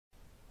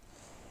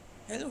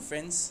Hello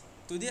friends,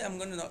 today I'm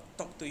going to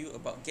talk to you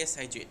about gas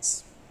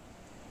hydrates.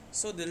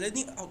 So the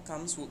learning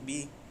outcomes would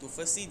be to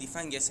firstly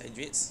define gas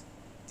hydrates,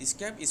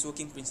 describe its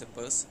working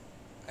principles,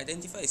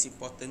 identify its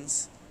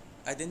importance,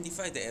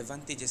 identify the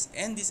advantages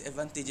and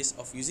disadvantages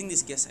of using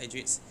these gas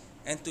hydrates,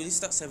 and to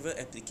list out several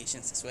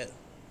applications as well.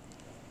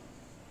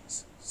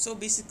 So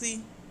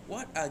basically,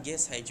 what are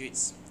gas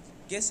hydrates?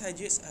 Gas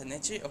hydrates are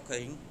naturally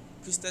occurring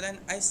crystalline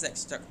ice-like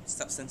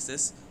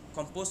substances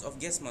composed of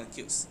gas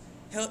molecules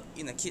held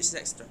in a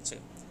cage-like structure.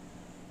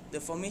 The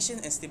formation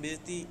and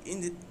stability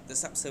in the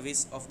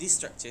subsurface of these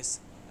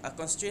structures are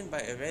constrained by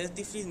a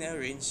relatively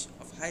narrow range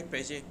of high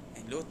pressure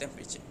and low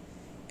temperature,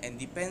 and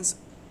depends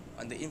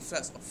on the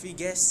influx of free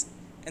gas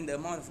and the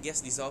amount of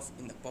gas dissolved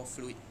in the pore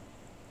fluid.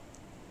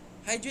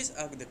 Hydrates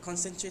are the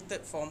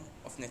concentrated form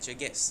of natural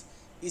gas.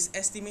 It is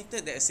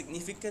estimated that a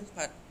significant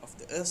part of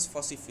the Earth's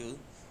fossil fuel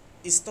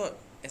is stored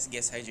as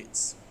gas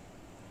hydrates.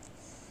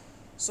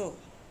 So,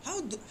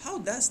 how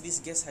does these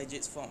gas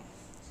hydrates form?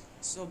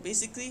 So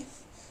basically,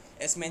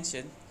 as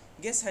mentioned,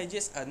 gas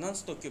hydrates are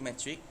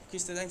non-stoichiometric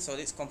crystalline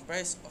solids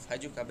comprised of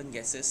hydrocarbon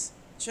gases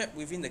trapped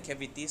within the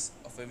cavities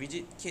of a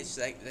rigid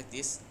cage-like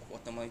lattice of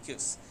water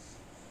molecules.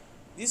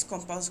 These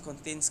compounds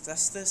contain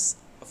clusters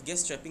of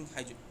gas-trapping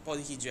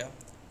polyhedra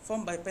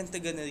formed by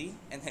pentagonally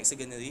and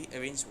hexagonally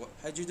arranged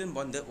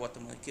hydrogen-bonded water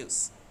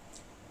molecules.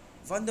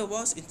 Van der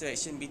Waals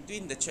interaction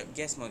between the trapped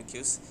gas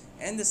molecules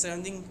and the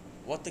surrounding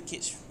water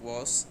cage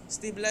walls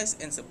stabilize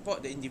and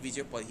support the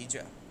individual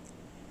polyhedra.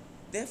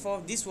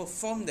 Therefore, this will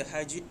form the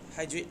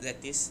hydrate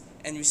lattice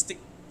and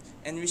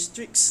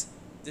restricts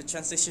the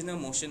translational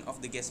motion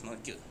of the gas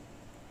molecule.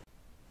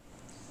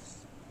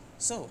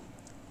 So,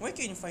 where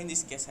can you find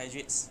these gas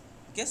hydrates?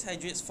 Gas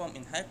hydrates form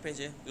in high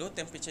pressure, low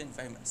temperature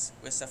environments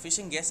where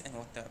sufficient gas and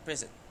water are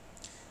present.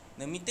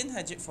 The methane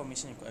hydrate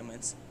formation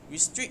requirements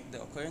restrict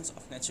the occurrence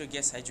of natural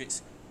gas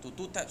hydrates to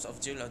two types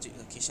of geologic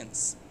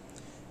locations.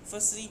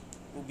 Firstly,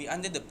 will be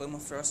under the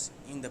permafrost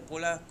in the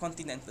polar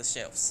continental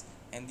shelves,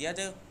 and the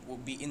other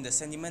would be in the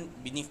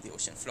sediment beneath the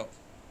ocean floor.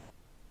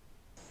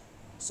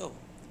 So,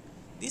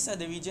 these are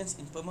the regions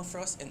in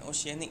permafrost and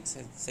oceanic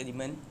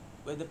sediment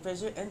where the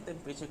pressure and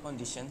temperature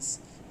conditions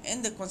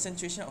and the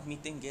concentration of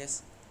methane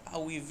gas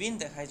are within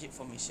the hydrate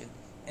formation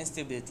and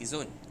stability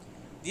zone.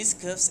 These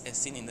curves, as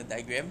seen in the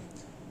diagram,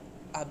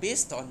 are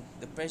based on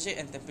the pressure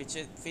and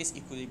temperature phase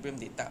equilibrium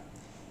data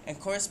and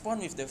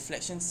correspond with the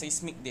reflection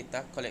seismic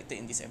data collected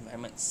in these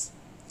environments.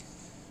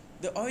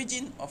 The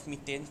origin of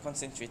methane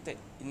concentrated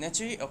in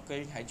naturally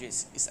occurring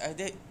hydrates is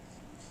either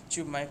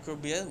through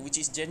microbial, which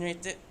is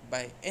generated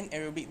by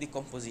anaerobic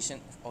decomposition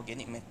of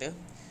organic matter,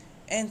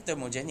 and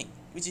thermogenic,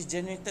 which is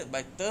generated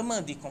by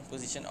thermal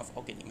decomposition of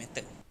organic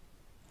matter.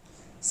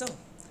 So,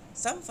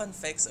 some fun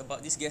facts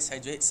about these gas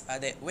hydrates are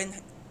that when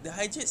the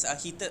hydrates are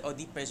heated or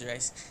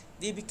depressurized,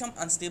 they become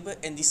unstable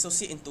and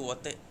dissociate into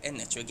water and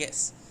natural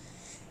gas.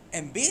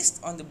 And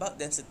based on the bulk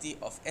density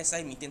of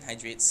Si methane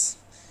hydrates,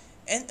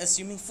 and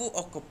assuming full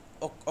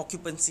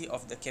occupancy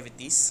of the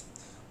cavities,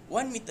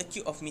 1 meter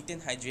cube of methane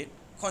hydrate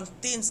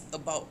contains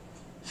about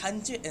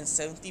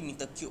 170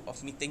 meter cube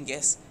of methane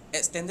gas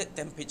at standard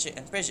temperature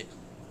and pressure.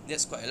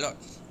 That's quite a lot.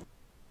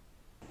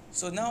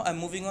 So now I'm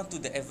moving on to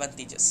the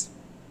advantages.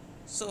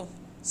 So,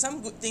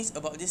 some good things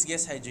about these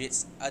gas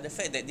hydrates are the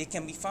fact that they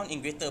can be found in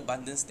greater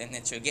abundance than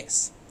natural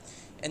gas,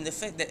 and the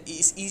fact that it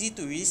is easy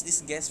to release this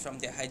gas from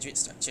their hydrate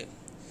structure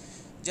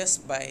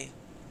just by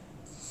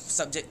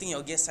subjecting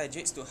your gas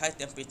hydrates to high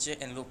temperature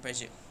and low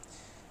pressure.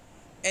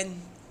 And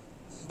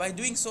by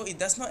doing so, it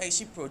does not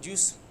actually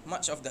produce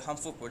much of the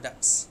harmful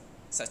products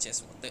such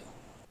as water.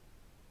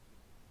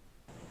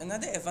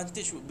 Another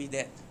advantage would be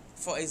that,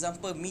 for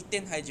example,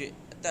 methane hydrate,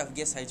 a type of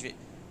gas hydrate,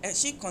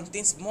 actually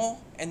contains more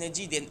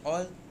energy than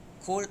oil,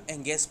 coal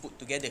and gas put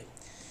together.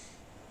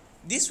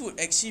 This would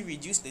actually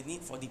reduce the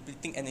need for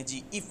depleting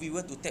energy if we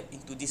were to tap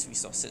into these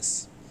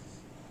resources.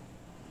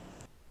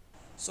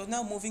 So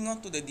now moving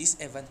on to the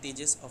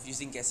disadvantages of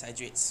using gas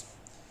hydrates.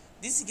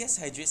 These gas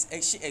hydrates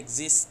actually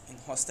exist in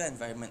hostile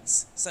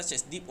environments such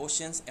as deep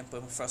oceans and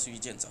permafrost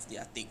regions of the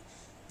Arctic.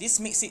 This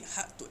makes it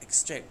hard to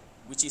extract,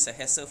 which is a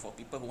hassle for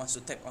people who want to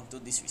tap onto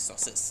these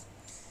resources.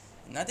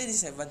 Another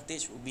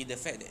disadvantage would be the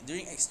fact that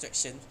during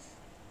extraction,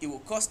 it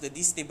will cause the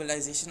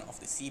destabilization of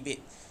the seabed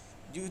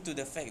due to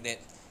the fact that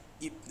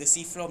the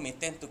seafloor may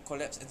tend to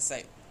collapse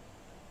inside,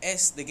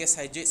 as the gas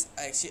hydrates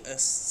are actually a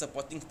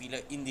supporting pillar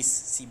in this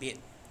seabed.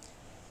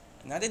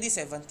 Another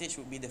disadvantage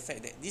would be the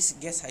fact that these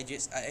gas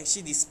hydrates are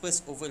actually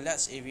dispersed over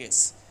large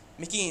areas,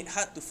 making it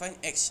hard to find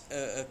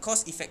a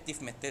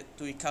cost-effective method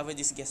to recover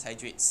these gas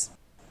hydrates.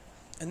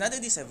 Another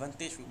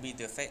disadvantage would be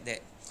the fact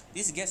that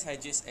these gas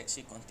hydrates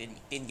actually contain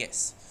methane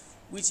gas,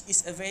 which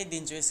is a very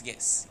dangerous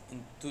gas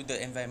into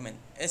the environment,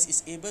 as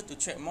it's able to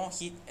trap more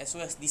heat as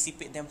well as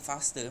dissipate them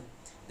faster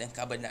than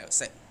carbon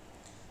dioxide.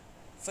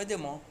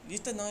 Furthermore,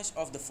 little knowledge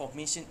of the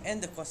formation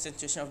and the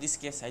concentration of these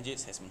gas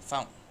hydrates has been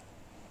found.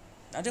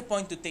 Another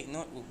point to take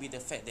note would be the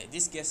fact that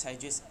these gas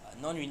hydrates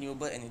are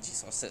non-renewable energy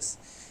sources,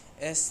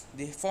 as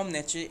they form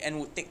naturally and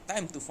would take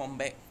time to form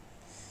back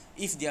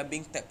if they are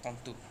being tapped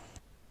onto.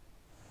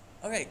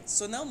 Alright,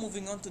 so now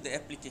moving on to the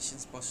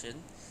applications portion.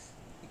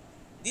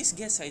 These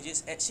gas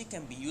hydrates actually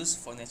can be used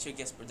for natural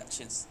gas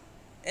productions,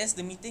 as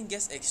the methane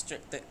gas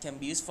extracted can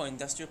be used for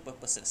industrial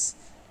purposes,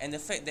 and the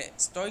fact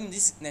that storing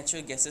these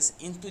natural gases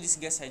into these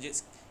gas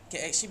hydrates can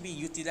actually be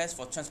utilized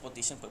for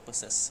transportation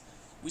purposes,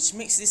 which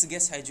makes this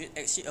gas hydrate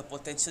actually a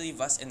potentially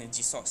vast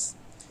energy source.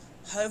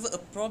 However, a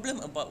problem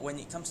about when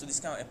it comes to this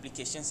kind of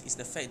applications is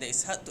the fact that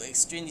it's hard to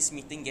extract this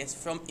methane gas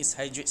from its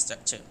hydrate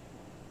structure.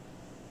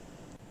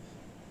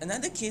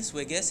 Another case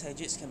where gas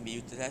hydrates can be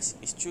utilized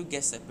is through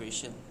gas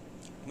separation,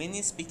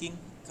 mainly speaking,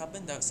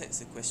 carbon dioxide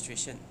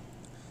sequestration.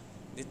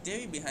 The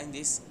theory behind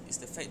this is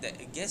the fact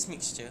that a gas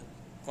mixture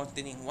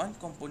containing one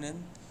component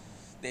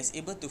that is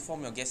able to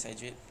form your gas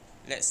hydrate,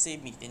 let's say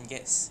methane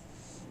gas,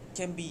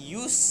 can be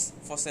used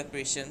for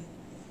separation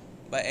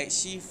by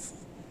actually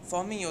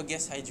forming your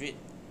gas hydrate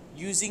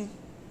using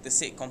the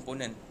said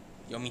component,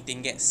 your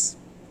methane gas.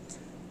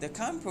 The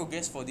current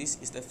progress for this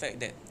is the fact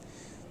that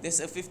there's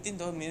a $15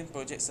 million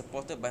project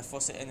supported by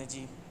fossil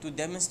energy to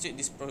demonstrate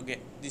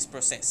this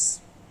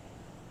process.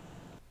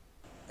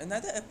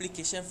 Another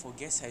application for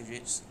gas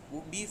hydrates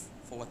would be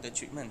for water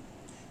treatment.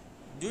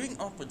 During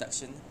oil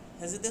production,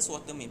 hazardous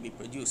water may be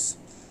produced.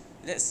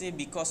 Let's say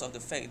because of the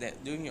fact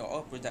that during your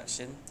oil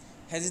production,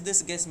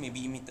 hazardous gas may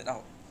be emitted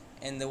out,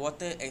 and the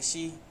water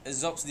actually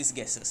absorbs these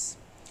gases.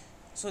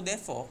 So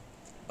therefore,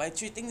 by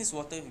treating this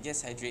water with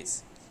gas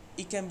hydrates,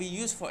 it can be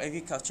used for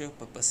agricultural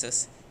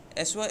purposes,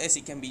 as well as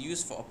it can be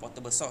used for a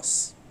potable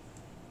source.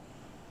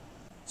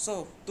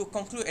 So, to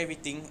conclude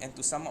everything and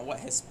to sum up what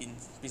has been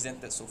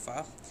presented so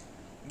far,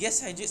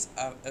 gas hydrates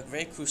are a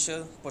very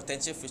crucial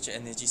potential future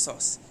energy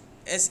source,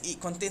 as it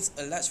contains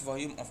a large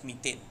volume of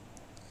methane.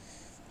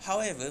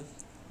 However,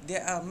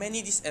 there are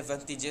many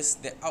disadvantages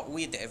that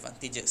outweigh the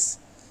advantages,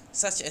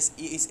 such as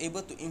it is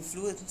able to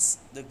influence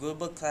the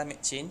global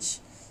climate change,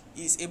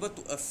 it is able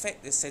to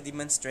affect the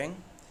sediment strength,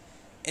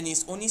 and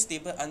is only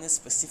stable under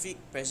specific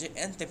pressure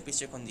and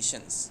temperature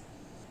conditions.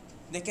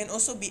 There can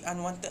also be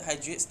unwanted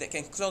hydrates that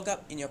can clog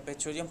up in your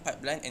petroleum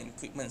pipeline and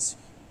equipments,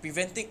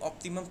 preventing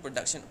optimum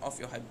production of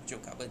your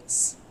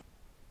hydrocarbons.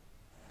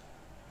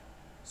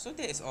 So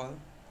that is all.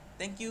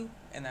 Thank you,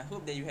 and I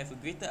hope that you have a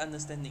greater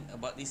understanding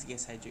about these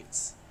gas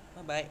hydrates.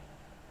 Bye bye.